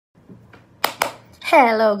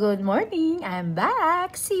Hello, good morning! I'm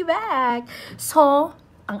back! back! So,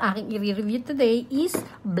 ang aking i-review today is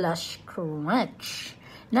Blush Crunch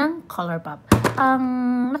ng ColourPop. Ang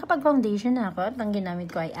nakapag-foundation na ako at ang ginamit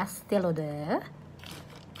ko ay Estée Lauder.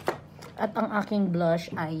 At ang aking blush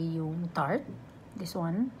ay yung Tarte. This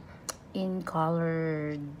one. In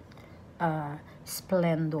colored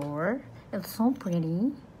Splendor. It's so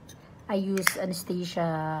pretty. I use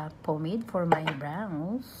Anastasia pomade for my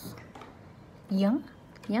brows. Yeah.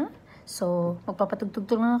 So, magpapatugtog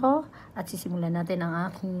lang ako at sisimulan natin ang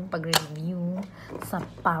aking pag-review sa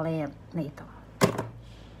palette na ito.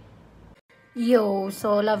 Yo,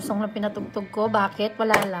 so love song na pinatugtog ko. Bakit?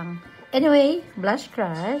 Wala lang. Anyway, Blush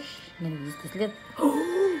Crush.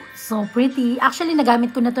 So pretty. Actually,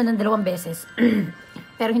 nagamit ko na to ng 2 beses.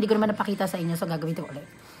 Pero hindi ko naman napakita sa inyo, so gagawin ko ulit.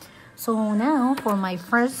 So now, for my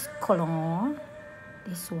first color,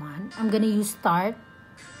 this one, I'm gonna use Tarte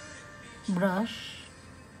brush.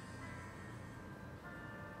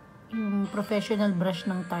 Yung professional brush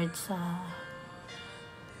ng Tarte sa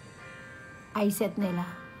eye set nila.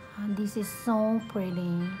 And this is so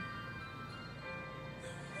pretty.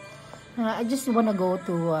 I just wanna go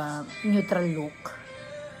to neutral look.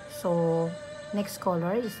 So, next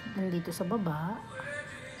color is nandito sa baba.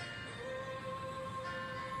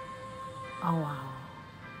 Oh, wow.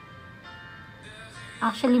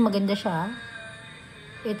 Actually, maganda siya.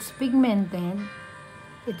 It's pigmented.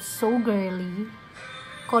 It's so girly.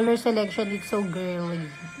 Color selection, it's so girly.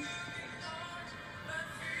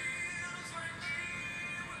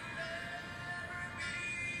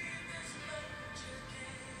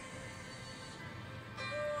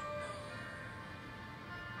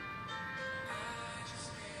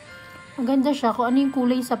 Maganda siya. Kung ano yung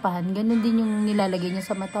kulay sa pan, ganun din yung nilalagay niya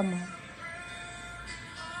sa mata mo.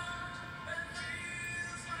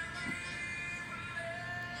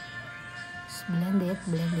 Blend it,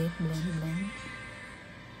 blend.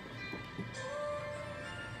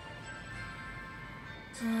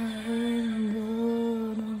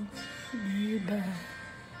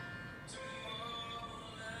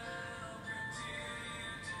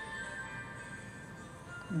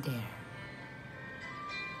 There.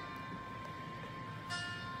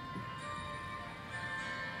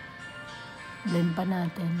 Blend pa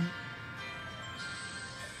natin.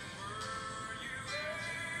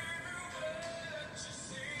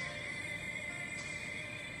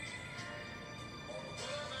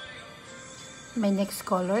 My next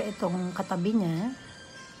color, itong katabi niya.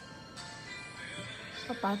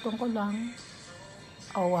 Papatong ko lang.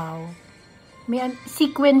 Oh, wow. May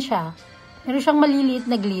sequin siya. Meron siyang maliliit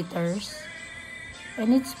na glitters.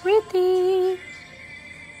 And it's pretty.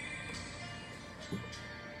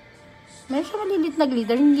 Meron siyang maliliit na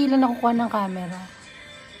glitter. Hindi lang nakukuha ng camera.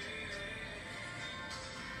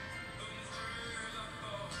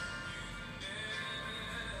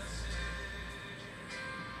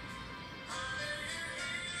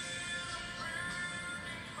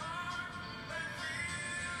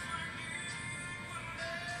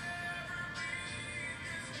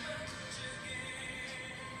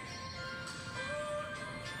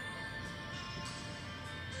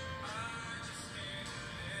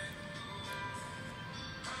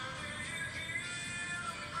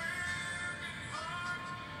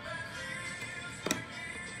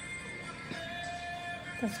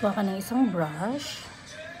 Tapos kuha ka ng isang brush.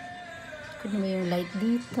 Kunin mo yung light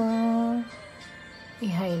dito.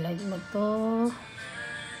 I-highlight mo to.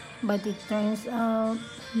 But it turns out,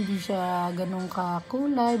 hindi siya ganun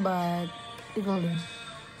kakulay, but it will do.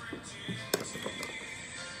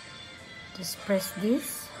 Just press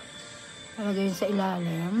this. Palagay yun sa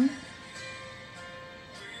ilalim.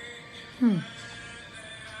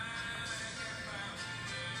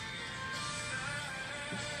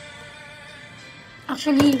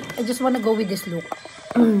 Actually, I just wanna go with this look.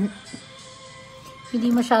 Hindi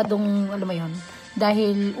masyadong, alam mo yun,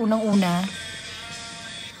 dahil unang-una,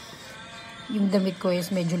 yung damit ko is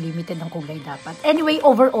medyo limited ang kulay dapat. Anyway,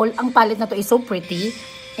 overall, ang palette na to is so pretty.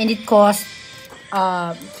 And it cost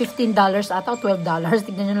 $15 ata o $12.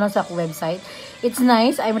 Tignan nyo lang sa website. It's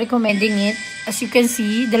nice. I'm recommending it. As you can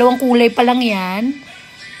see, 2 kulay pa lang yan.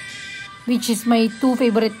 Which is my 2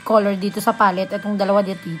 favorite color dito sa palette. Itong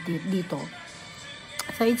 2 dito.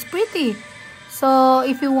 So, it's pretty. So,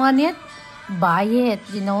 if you want it, buy it.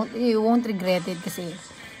 You know, you won't regret it kasi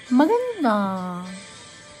maganda.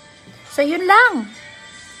 So, yun lang.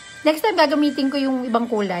 Next time, gagamitin ko yung ibang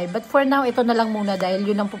kulay. But for now, ito na lang muna dahil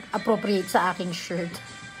yun ang appropriate sa aking shirt.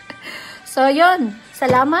 So, yun.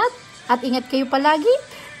 Salamat at ingat kayo palagi.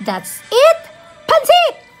 That's it!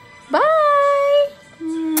 Pansit! Bye!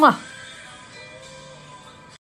 Mwah!